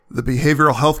The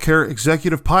Behavioral Healthcare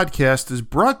Executive Podcast is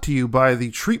brought to you by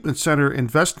the Treatment Center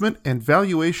Investment and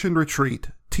Valuation Retreat.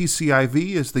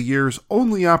 TCIV is the year's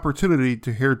only opportunity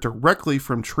to hear directly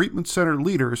from treatment center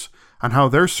leaders on how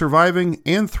they're surviving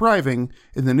and thriving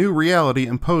in the new reality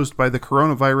imposed by the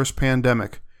coronavirus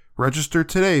pandemic. Register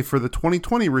today for the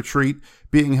 2020 retreat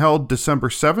being held December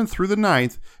 7th through the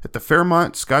 9th at the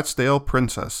Fairmont Scottsdale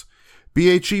Princess.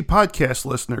 BHE podcast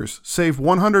listeners save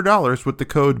 $100 with the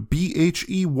code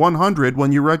BHE100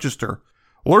 when you register.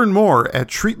 Learn more at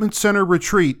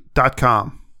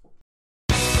treatmentcenterretreat.com.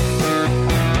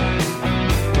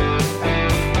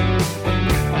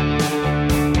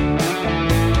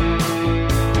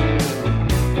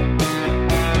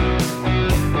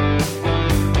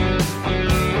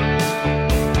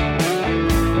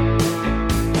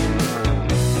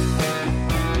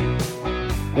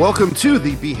 Welcome to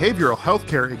the Behavioral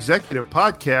Healthcare Executive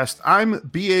Podcast. I'm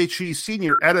BHE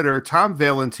Senior Editor Tom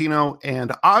Valentino,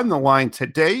 and on the line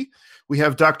today, we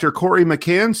have Dr. Corey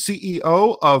McCann,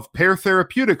 CEO of Pear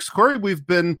Therapeutics. Corey, we've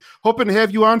been hoping to have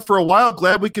you on for a while.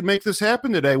 Glad we could make this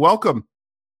happen today. Welcome.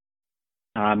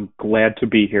 I'm glad to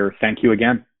be here. Thank you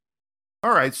again.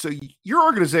 All right, so your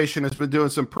organization has been doing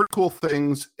some pretty cool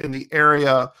things in the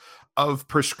area of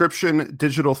prescription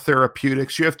digital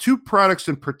therapeutics. You have two products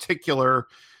in particular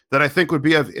that I think would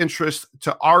be of interest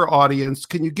to our audience.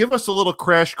 Can you give us a little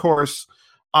crash course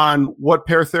on what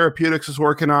Pear Therapeutics is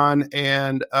working on,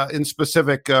 and in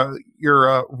specific,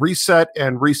 your Reset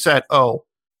and Reset-O?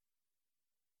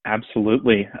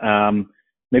 Absolutely.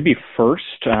 Maybe first,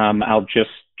 I'll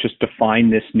just define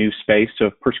this new space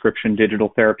of prescription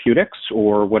digital therapeutics,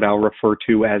 or what I'll refer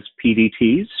to as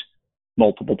PDTs,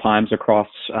 multiple times across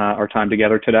our time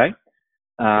together today.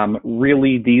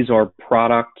 Really, these are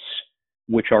products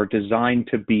which are designed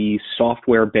to be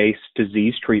software-based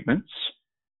disease treatments.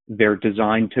 They're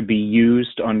designed to be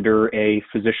used under a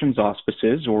physician's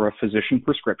auspices or a physician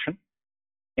prescription.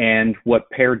 And what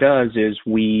Pear does is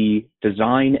we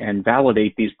design and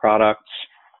validate these products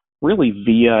really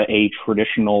via a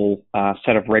traditional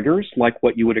set of rigors, like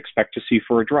what you would expect to see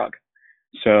for a drug.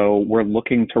 So we're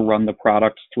looking to run the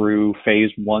products through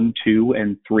phase 1, 2,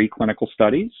 and 3 clinical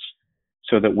studies,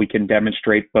 so that we can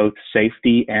demonstrate both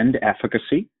safety and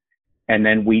efficacy. And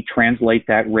then we translate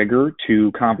that rigor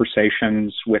to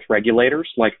conversations with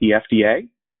regulators like the FDA,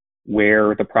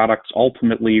 where the products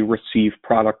ultimately receive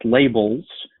product labels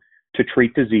to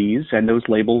treat disease, and those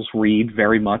labels read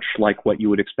very much like what you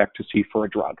would expect to see for a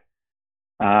drug.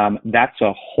 That's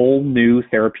a whole new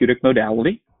therapeutic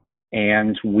modality,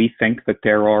 and we think that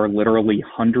there are literally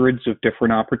hundreds of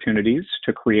different opportunities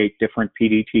to create different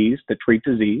PDTs that treat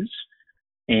disease.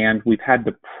 And we've had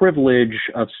the privilege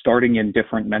of starting in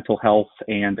different mental health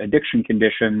and addiction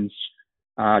conditions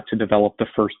to develop the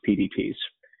first PDTs.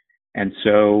 And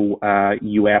so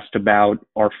you asked about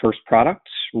our first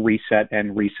products, Reset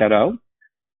and Reset-O.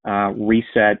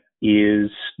 Reset is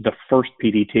the first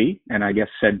PDT, and I guess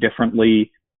said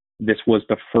differently, this was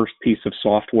the first piece of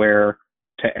software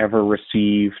to ever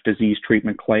receive disease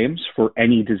treatment claims for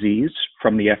any disease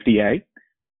from the FDA.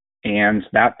 And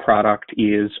that product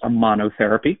is a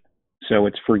monotherapy. So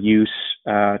it's for use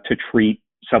to treat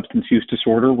substance use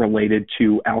disorder related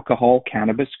to alcohol,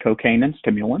 cannabis, cocaine, and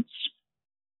stimulants.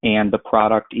 And the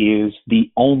product is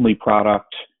the only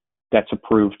product that's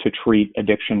approved to treat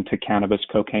addiction to cannabis,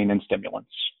 cocaine, and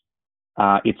stimulants.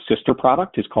 Its sister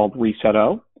product is called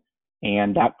Reset-O,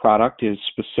 and that product is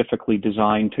specifically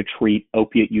designed to treat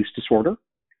opiate use disorder.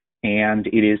 And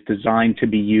it is designed to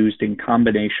be used in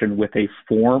combination with a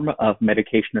form of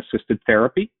medication-assisted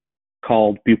therapy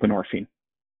called buprenorphine.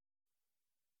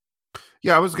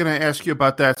 Yeah, I was going to ask you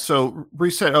about that. So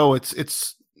Reset-O,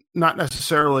 it's not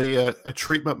necessarily a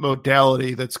treatment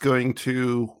modality that's going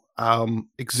to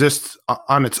exist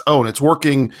on its own. It's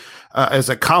working as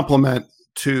a complement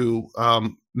to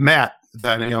MAT,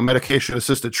 then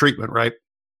medication-assisted treatment, right?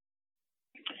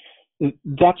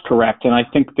 That's correct, and I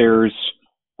think there's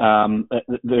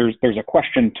a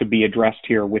question to be addressed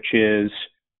here, which is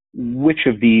which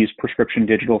of these prescription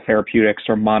digital therapeutics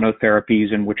are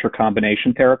monotherapies and which are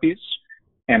combination therapies.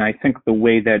 And I think the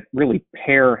way that really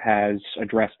Pear has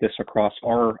addressed this across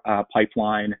our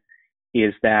pipeline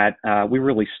is that we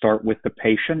really start with the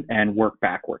patient and work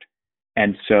backward.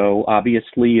 And so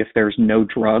obviously, if there's no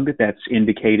drug that's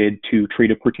indicated to treat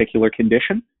a particular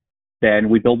condition, then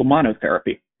we build a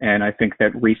monotherapy. And I think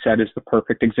that Reset is the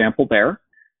perfect example there.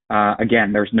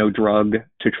 Again, there's no drug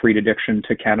to treat addiction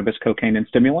to cannabis, cocaine, and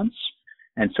stimulants.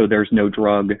 And so there's no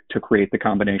drug to create the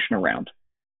combination around.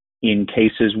 In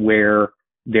cases where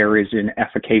there is an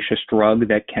efficacious drug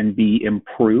that can be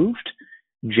improved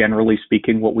Generally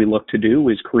speaking, what we look to do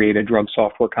is create a drug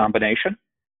software combination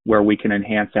where we can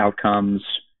enhance outcomes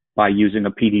by using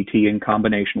a PDT in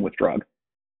combination with drug.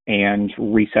 And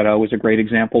Resetto is a great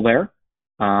example there.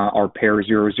 Our Pair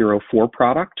 004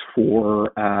 product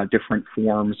for different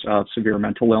forms of severe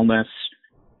mental illness,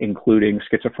 including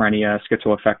schizophrenia,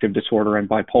 schizoaffective disorder, and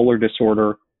bipolar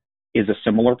disorder, is a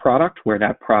similar product where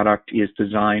that product is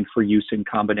designed for use in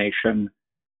combination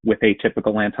with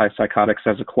atypical antipsychotics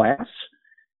as a class.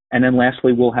 And then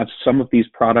lastly, we'll have some of these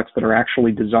products that are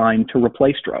actually designed to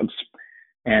replace drugs.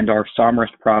 And our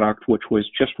Somryst product, which was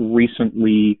just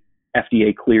recently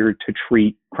FDA cleared to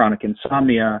treat chronic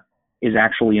insomnia, is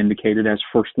actually indicated as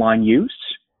first-line use,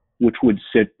 which would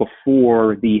sit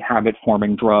before the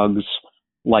habit-forming drugs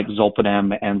like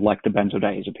Zolpidem and like the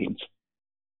benzodiazepines.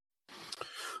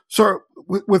 So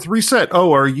with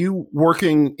Resetto, are you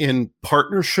working in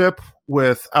partnership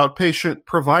with outpatient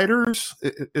providers?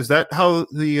 Is that how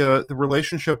the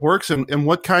relationship works? And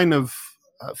what kind of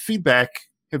feedback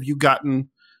have you gotten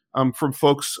from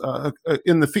folks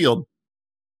in the field?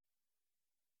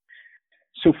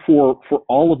 So for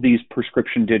all of these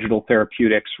prescription digital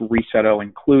therapeutics, Resetto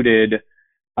included,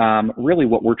 really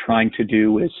what we're trying to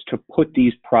do is to put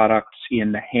these products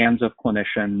in the hands of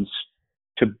clinicians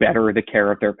to better the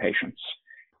care of their patients.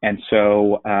 And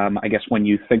so I guess when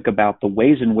you think about the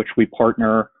ways in which we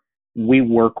partner, we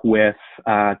work with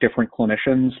different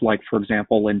clinicians, like, for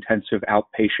example, intensive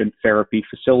outpatient therapy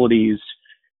facilities,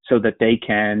 so that they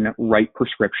can write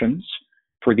prescriptions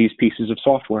for these pieces of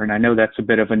software. And I know that's a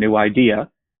bit of a new idea,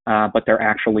 but they're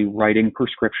actually writing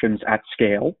prescriptions at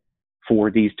scale for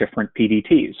these different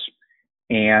PDTs.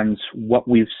 And what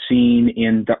we've seen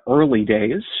in the early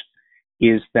days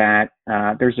is that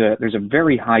there's a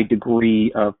very high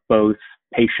degree of both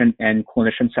patient and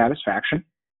clinician satisfaction.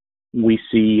 We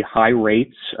see high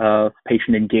rates of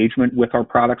patient engagement with our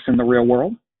products in the real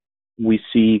world. We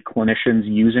see clinicians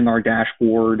using our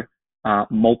dashboard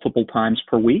multiple times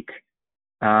per week.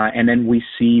 And then we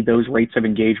see those rates of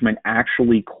engagement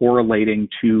actually correlating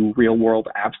to real-world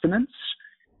abstinence.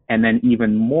 And then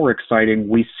even more exciting,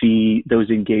 we see those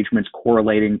engagements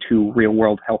correlating to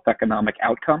real-world health economic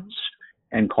outcomes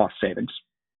and cost savings.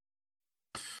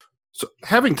 So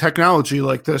having technology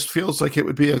like this feels like it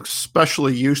would be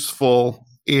especially useful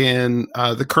in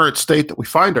the current state that we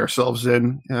find ourselves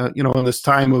in, in this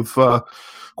time of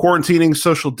quarantining,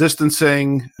 social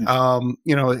distancing,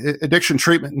 addiction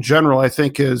treatment in general, I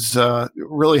think is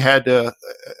really had to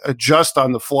adjust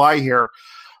on the fly here.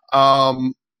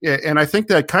 And I think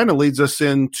that kind of leads us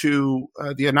into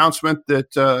the announcement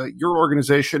that your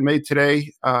organization made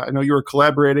today. I know you were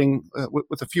collaborating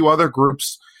with a few other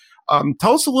groups.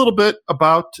 Tell us a little bit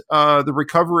about the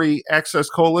Recovery Access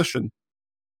Coalition.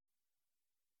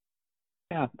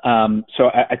 Yeah, so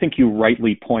I think you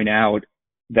rightly point out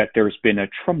that there's been a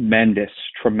tremendous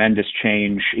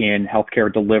change in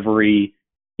healthcare delivery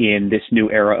in this new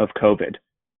era of COVID.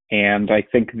 And I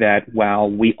think that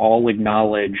while we all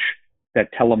acknowledge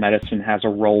that telemedicine has a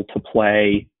role to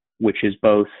play, which is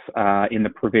both in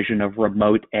the provision of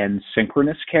remote and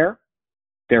synchronous care,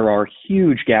 there are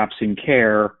huge gaps in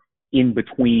care in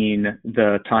between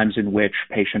the times in which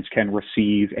patients can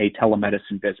receive a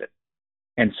telemedicine visit.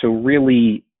 And so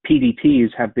really, PDTs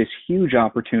have this huge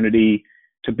opportunity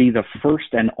to be the first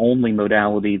and only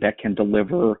modality that can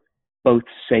deliver both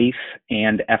safe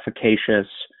and efficacious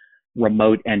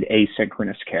remote and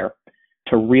asynchronous care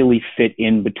to really fit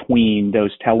in between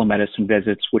those telemedicine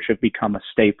visits, which have become a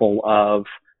staple of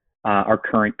our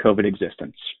current COVID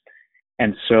existence.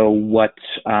 And so what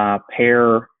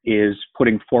Pair is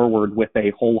putting forward with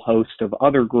a whole host of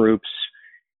other groups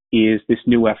is this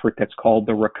new effort that's called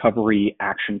the Recovery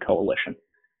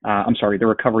the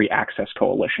Recovery Access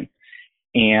Coalition.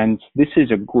 And this is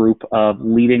a group of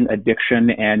leading addiction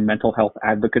and mental health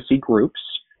advocacy groups,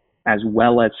 as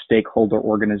well as stakeholder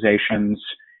organizations.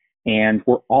 And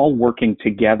we're all working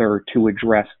together to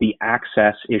address the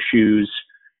access issues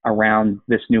around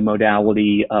this new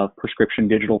modality of prescription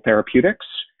digital therapeutics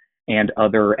and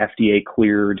other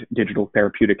FDA-cleared digital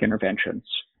therapeutic interventions.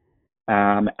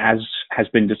 As has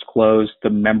been disclosed, the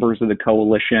members of the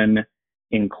coalition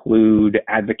include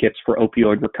Advocates for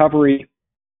Opioid Recovery,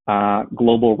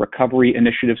 Global Recovery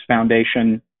Initiatives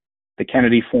Foundation, the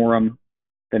Kennedy Forum,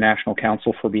 the National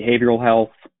Council for Behavioral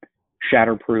Health,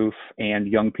 Shatterproof, and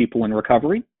Young People in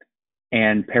Recovery.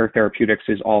 And Pair Therapeutics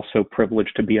is also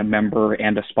privileged to be a member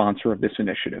and a sponsor of this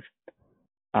initiative.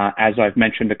 As I've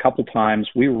mentioned a couple times,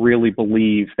 we really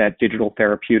believe that digital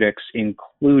therapeutics,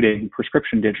 including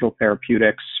prescription digital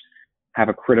therapeutics, have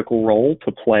a critical role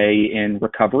to play in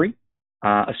recovery,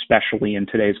 especially in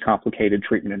today's complicated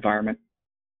treatment environment.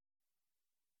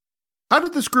 How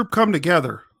did this group come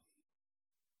together?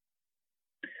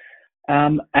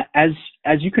 As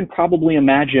you can probably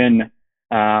imagine,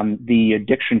 the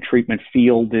addiction treatment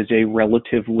field is a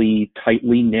relatively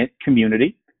tightly knit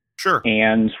community. Sure.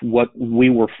 And what we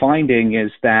were finding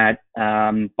is that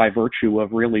by virtue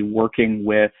of really working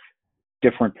with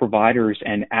different providers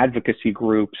and advocacy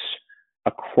groups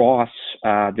across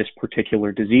this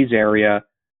particular disease area,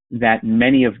 that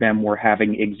many of them were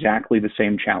having exactly the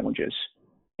same challenges.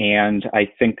 And I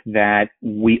think that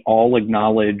we all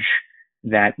acknowledge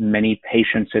that many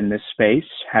patients in this space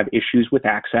have issues with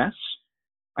access.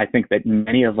 I think that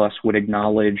many of us would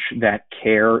acknowledge that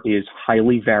care is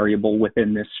highly variable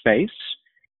within this space.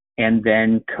 And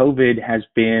then COVID has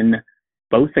been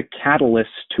both a catalyst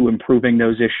to improving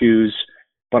those issues,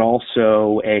 but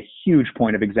also a huge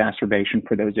point of exacerbation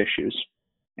for those issues.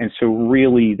 And so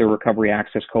really the Recovery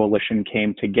Access Coalition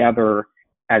came together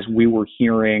as we were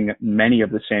hearing many of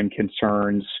the same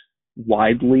concerns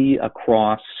widely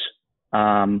across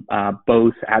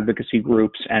both advocacy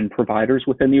groups and providers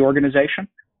within the organization.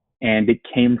 And it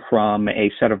came from a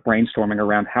set of brainstorming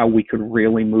around how we could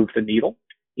really move the needle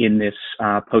in this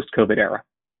post-COVID era.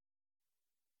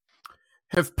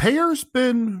 Have payers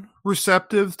been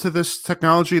receptive to this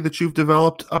technology that you've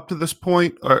developed up to this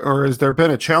point, or has there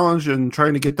been a challenge in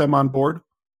trying to get them on board?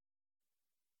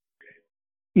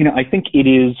 I think it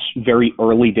is very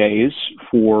early days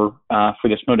for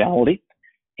this modality.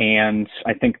 And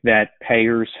I think that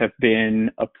payers have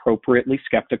been appropriately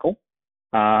skeptical.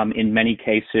 In many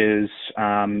cases,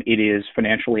 it is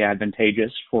financially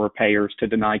advantageous for payers to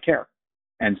deny care.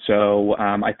 And so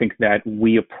I think that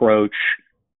we approach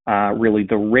really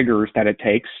the rigors that it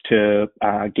takes to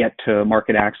get to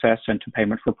market access and to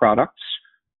payment for products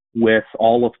with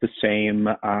all of the same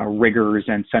rigors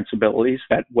and sensibilities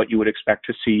that what you would expect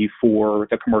to see for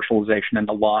the commercialization and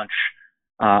the launch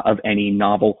of any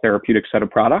novel therapeutic set of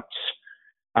products.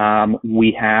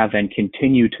 We have and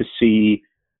continue to see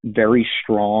very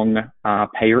strong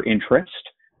payer interest.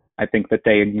 I think that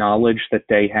they acknowledge that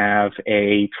they have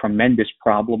a tremendous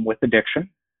problem with addiction.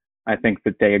 I think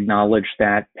that they acknowledge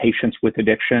that patients with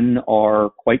addiction are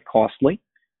quite costly,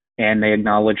 and they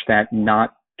acknowledge that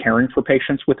not caring for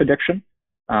patients with addiction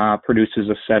produces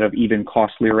a set of even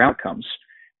costlier outcomes.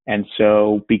 And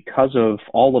so because of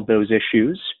all of those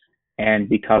issues, and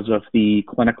because of the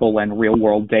clinical and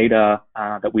real-world data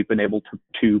that we've been able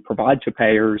to provide to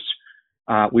payers,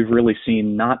 we've really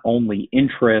seen not only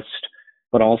interest,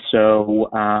 but also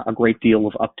a great deal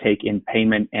of uptake in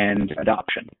payment and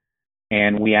adoption.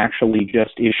 And we actually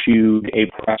just issued a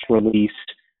press release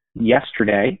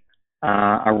yesterday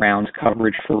around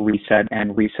coverage for Reset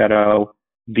and Reset-O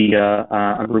via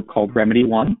a group called Remedy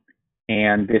One.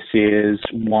 And this is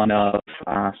one of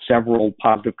several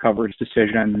positive coverage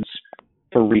decisions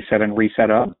for Reset and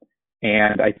Reset-O.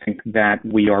 And I think that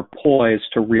we are poised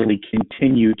to really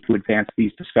continue to advance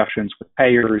these discussions with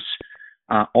payers,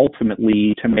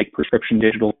 ultimately to make prescription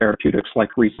digital therapeutics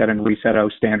like Reset and Reset-O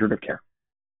standard of care.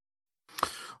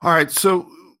 All right. So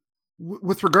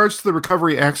with regards to the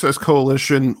Recovery Access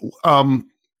Coalition, can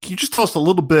you just tell us a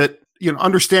little bit,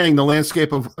 understanding the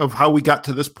landscape of how we got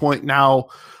to this point now,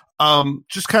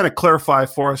 just kind of clarify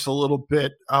for us a little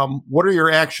bit, what are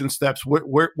your action steps?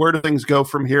 Where do things go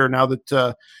from here now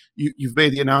that you've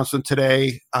made the announcement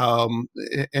today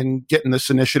and getting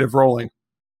this initiative rolling?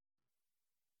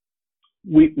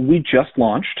 We just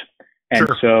launched, and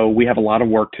Sure. So we have a lot of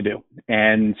work to do.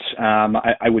 And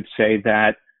I would say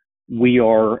that we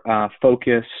are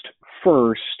focused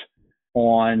first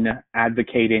on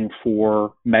advocating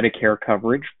for Medicare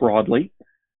coverage broadly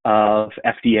of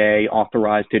FDA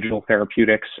authorized digital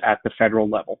therapeutics at the federal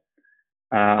level.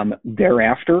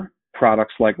 Thereafter,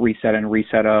 products like Reset and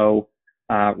Reset-O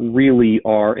really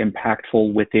are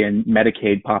impactful within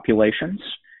Medicaid populations.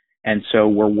 And so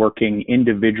we're working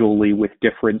individually with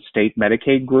different state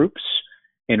Medicaid groups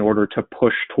in order to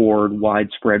push toward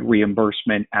widespread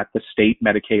reimbursement at the state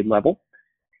Medicaid level.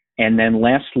 And then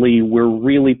lastly, we're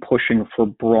really pushing for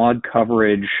broad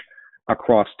coverage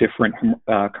across different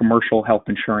commercial health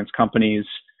insurance companies.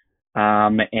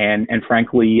 And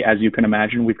frankly, as you can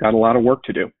imagine, we've got a lot of work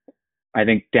to do. I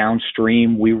think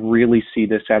downstream, we really see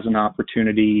this as an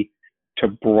opportunity to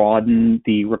broaden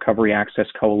the Recovery Access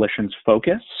Coalition's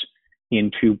focus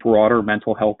into broader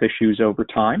mental health issues over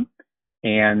time.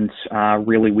 And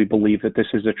really, we believe that this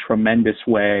is a tremendous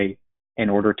way in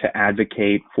order to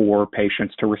advocate for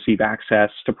patients to receive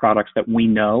access to products that we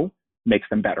know makes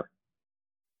them better.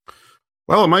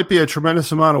 Well, it might be a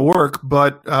tremendous amount of work,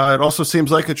 but it also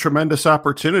seems like a tremendous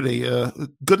opportunity.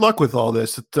 Good luck with all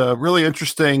this. It's really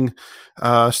interesting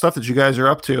stuff that you guys are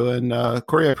up to. And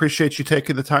Corey, I appreciate you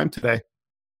taking the time today.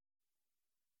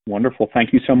 Wonderful.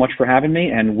 Thank you so much for having me,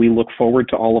 and we look forward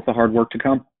to all of the hard work to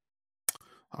come.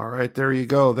 All right, there you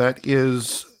go. That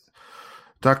is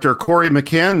Dr. Corey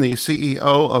McCann, the CEO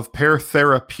of Pear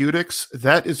Therapeutics.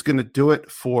 That is going to do it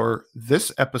for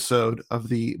this episode of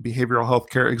the Behavioral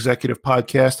Healthcare Executive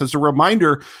Podcast. As a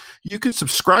reminder, you can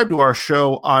subscribe to our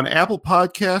show on Apple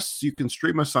Podcasts. You can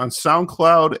stream us on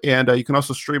SoundCloud, and you can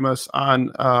also stream us on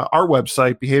our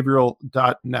website,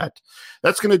 behavioral.net.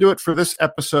 That's going to do it for this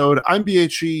episode. I'm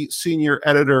BHE Senior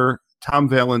Editor Tom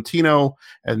Valentino,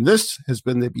 and this has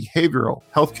been the Behavioral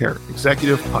Healthcare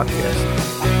Executive Podcast.